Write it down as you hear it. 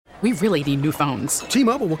We really need new phones.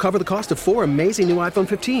 T-Mobile will cover the cost of 4 amazing new iPhone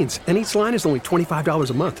 15s, and each line is only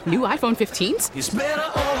 $25 a month. New iPhone 15s? It's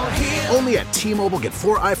better over here. Only at T-Mobile, get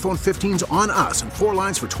 4 iPhone 15s on us and 4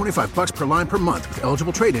 lines for $25 per line per month with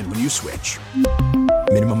eligible trade-in when you switch.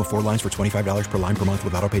 Minimum of 4 lines for $25 per line per month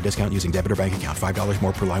with autopay discount using debit or bank account. $5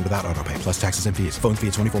 more per line without autopay, plus taxes and fees. Phone fee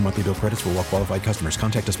at 24 monthly bill credits for well-qualified customers.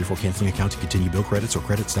 Contact us before canceling account to continue bill credits or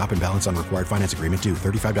credit stop and balance on required finance agreement due.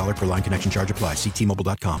 $35 per line connection charge applies. See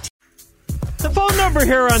T-Mobile.com. The phone number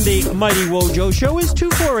here on the Mighty Wojo Show is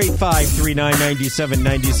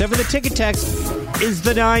 248-539-9797. The ticket text is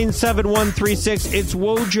the 97136. It's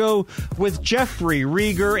Wojo with Jeffrey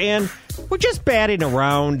Rieger, and we're just batting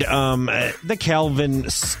around the Calvin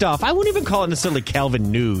stuff. I wouldn't even call it necessarily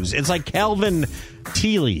Calvin news. It's like Calvin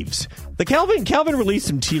tea leaves. Calvin released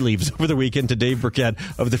some tea leaves over the weekend to Dave Burkett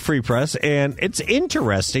of the Free Press, and it's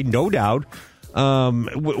interesting, no doubt,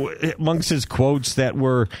 amongst his quotes that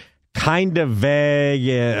were kind of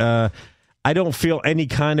vague. I don't feel any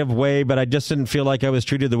kind of way, but I just didn't feel like I was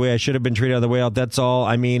treated the way I should have been treated on the way out. That's all.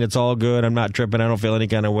 I mean, it's all good. I'm not tripping. I don't feel any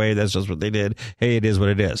kind of way. That's just what they did. Hey, it is what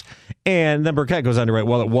it is. And then Burkett goes on to write,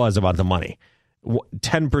 well, it was about the money.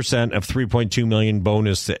 10% of $3.2 million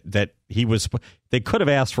bonus that they could have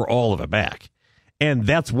asked for all of it back. And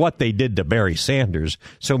that's what they did to Barry Sanders.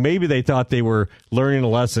 So maybe they thought they were learning a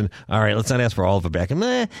lesson. All right, let's not ask for all of it back.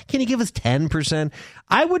 And, can you give us 10%?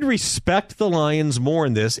 I would respect the Lions more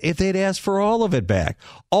in this if they'd asked for all of it back.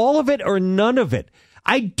 All of it or none of it.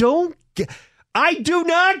 I do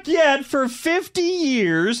not get for 50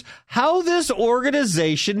 years how this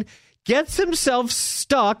organization gets himself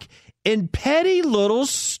stuck in petty little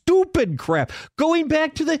stupid crap. Going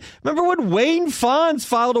back to remember when Wayne Fonz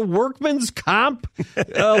filed a workman's comp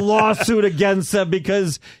lawsuit against them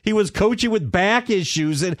because he was coaching with back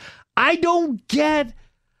issues, and I don't get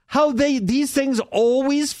how these things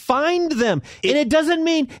always find them. And it doesn't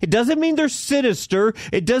mean they're sinister.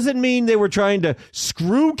 It doesn't mean they were trying to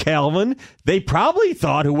screw Calvin. They probably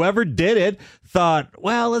thought whoever did it thought,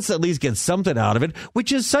 well, let's at least get something out of it,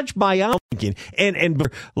 which is such my own thinking. And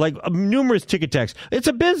like numerous ticket texts. It's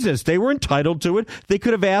a business. They were entitled to it. They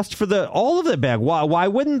could have asked for all of it back. Why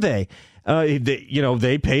wouldn't they?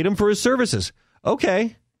 They paid him for his services.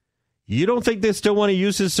 Okay. You don't think they still want to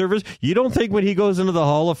use his service? You don't think when he goes into the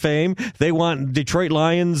Hall of Fame, they want Detroit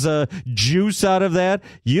Lions juice out of that?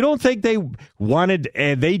 You don't think they wanted,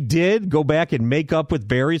 and they did, go back and make up with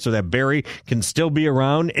Barry so that Barry can still be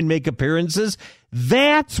around and make appearances?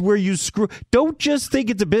 That's where you screw. Don't just think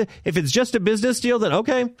if it's just a business deal, then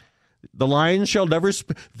okay. The Lions shall never.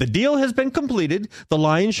 The deal has been completed. The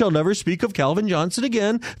Lions shall never speak of Calvin Johnson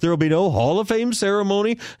again. There will be no Hall of Fame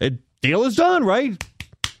ceremony. Deal is done, right?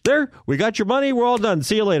 There, we got your money. We're all done.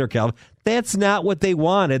 See you later, Calvin. That's not what they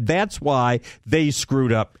wanted. That's why they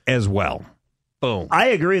screwed up as well. Boom. I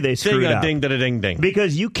agree they screwed up. Ding, ding, ding, ding.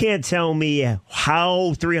 Because you can't tell me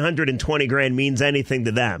how $320,000 means anything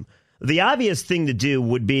to them. The obvious thing to do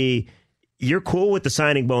would be, you're cool with the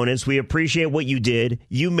signing bonus. We appreciate what you did.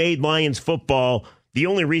 You made Lions football the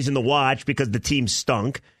only reason to watch because the team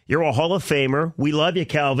stunk. You're a Hall of Famer. We love you,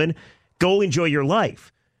 Calvin. Go enjoy your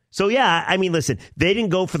life. So, yeah, I mean, listen, they didn't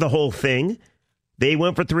go for the whole thing. They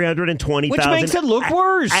went for $320,000. Which makes it look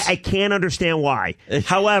worse. I can't understand why.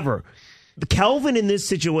 However, Calvin in this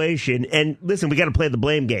situation, and listen, we got to play the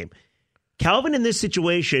blame game. Calvin in this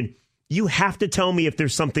situation, you have to tell me if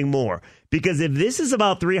there's something more. Because if this is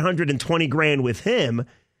about $320,000 with him,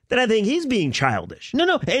 then I think he's being childish.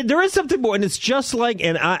 No, there is something more, and it's just like,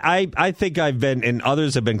 and I think I've been, and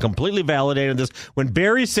others have been completely validated this. When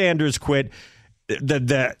Barry Sanders quit,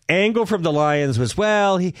 the angle from the Lions was,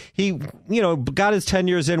 well, he got his 10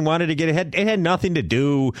 years in, wanted to get ahead. It had nothing to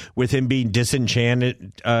do with him being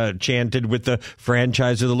disenchanted with the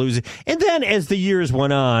franchise or the losing. And then as the years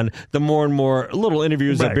went on, the more and more little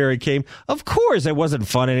interviews that Barry came, of course, it wasn't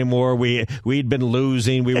fun anymore. We'd been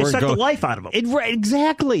losing. We weren't going. It sucked the life out of him.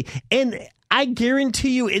 Exactly. And I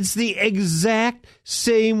guarantee you it's the exact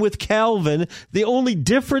same with Calvin. The only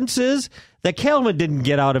difference is that Calvin didn't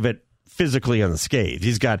get out of it physically unscathed.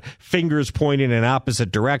 He's got fingers pointing in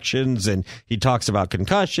opposite directions, and he talks about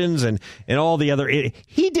concussions and all the other.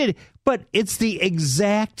 He did, but it's the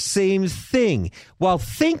exact same thing. While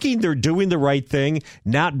thinking they're doing the right thing,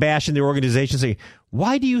 not bashing the organization, saying,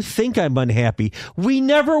 why do you think I'm unhappy? We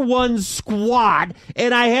never won squat,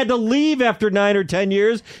 and I had to leave after 9 or 10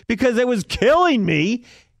 years because it was killing me.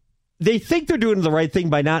 They think they're doing the right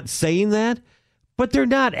thing by not saying that, but they're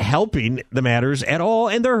not helping the matters at all,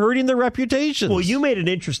 and they're hurting their reputations. Well, you made an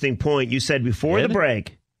interesting point. You said before the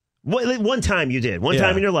break, one time you did, one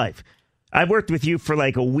time in your life. I've worked with you for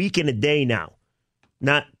like a week and a day now.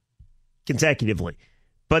 Not consecutively.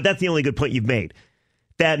 But that's the only good point you've made.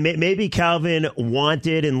 That maybe Calvin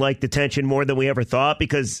wanted and liked attention more than we ever thought,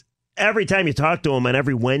 because every time you talk to him on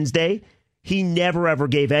every Wednesday, he never, ever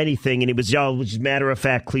gave anything, and he was always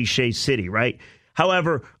matter-of-fact, cliche city, right?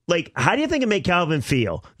 However, how do you think it made Calvin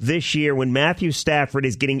feel this year when Matthew Stafford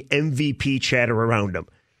is getting MVP chatter around him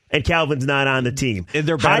and Calvin's not on the team? And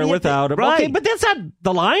they're better without him. Right. Okay, but that's not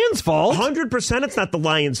the Lions' fault. 100% it's not the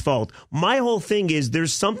Lions' fault. My whole thing is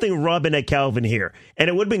there's something rubbing at Calvin here. And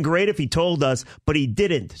it would have been great if he told us, but he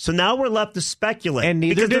didn't. So now we're left to speculate. And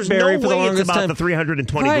neither because did there's Barry no for the way it's longest about time. the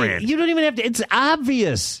 320 Right. grand. You don't even have to. It's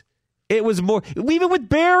obvious. It was more. Even with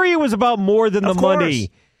Barry, it was about more than the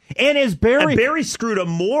money. And as Barry screwed him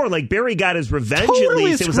more. Barry got his revenge totally at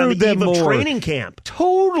least. It was on the eve of more. training camp.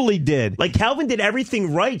 Totally did. Calvin did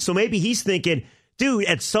everything right. So maybe he's thinking, dude,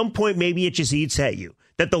 at some point maybe it just eats at you.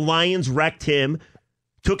 That the Lions wrecked him,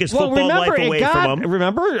 took his football life away from him.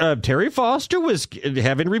 Remember, Terry Foster was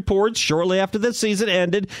having reports shortly after the season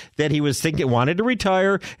ended that he was wanted to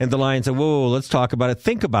retire, and the Lions said, whoa, let's talk about it,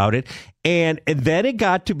 think about it. And then it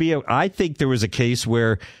got to be, I think there was a case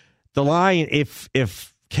where the Lions,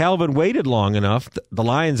 if Calvin waited long enough, the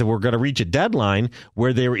Lions were going to reach a deadline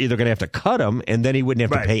where they were either going to have to cut him, and then he wouldn't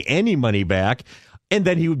have to pay any money back, and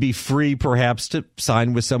then he would be free perhaps to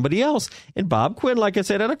sign with somebody else. And Bob Quinn, like I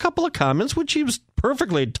said, had a couple of comments, which he was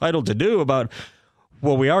perfectly entitled to do, about,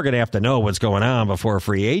 well, we are going to have to know what's going on before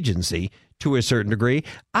free agency to a certain degree.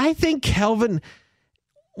 I think Calvin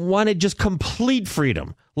wanted just complete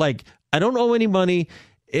freedom. I don't owe any money.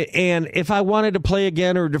 And if I wanted to play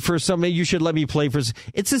again or for something, you should let me play for.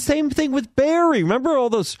 It's the same thing with Barry. Remember all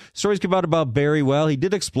those stories came out about Barry? Well, he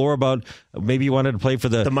did explore about maybe he wanted to play for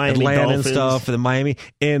the Miami Atlanta Dolphins and stuff, for the Miami.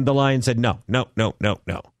 And the Lions said, no.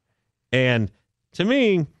 And to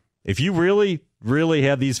me, if you really, really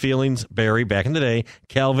had these feelings, Barry, back in the day,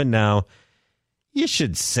 Calvin now, you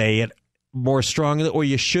should say it more strongly, or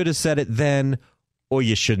you should have said it then, or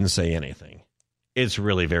you shouldn't say anything. It's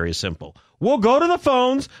really very simple. We'll go to the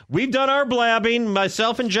phones. We've done our blabbing,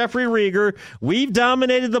 myself and Jeffrey Rieger. We've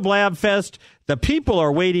dominated the Blab Fest. The people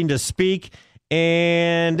are waiting to speak,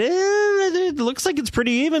 and it looks like it's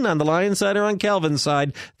pretty even on the Lions side or on Calvin's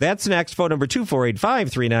side. That's next. Phone number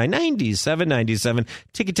 248-539-9797.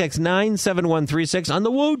 Ticket text 97136 on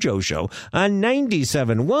the Wojo Show on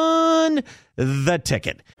 97.1 The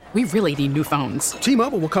Ticket. We really need new phones.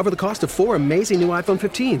 T-Mobile will cover the cost of 4 amazing new iPhone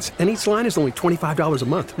 15s, and each line is only $25 a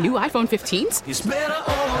month. New iPhone 15s? It's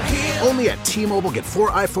better over here. Only at T-Mobile, get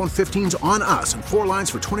 4 iPhone 15s on us and 4 lines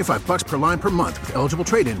for $25 per line per month with eligible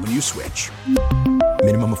trade-in when you switch.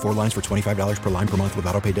 Minimum of 4 lines for $25 per line per month with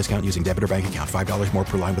autopay discount using debit or bank account. $5 more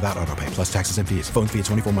per line without autopay, plus taxes and fees. Phone fee at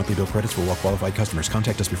 24 monthly bill credits for well-qualified customers.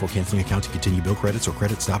 Contact us before canceling account to continue bill credits or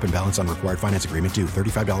credit stop and balance on required finance agreement due.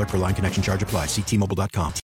 $35 per line connection charge applies. See T-Mobile.com.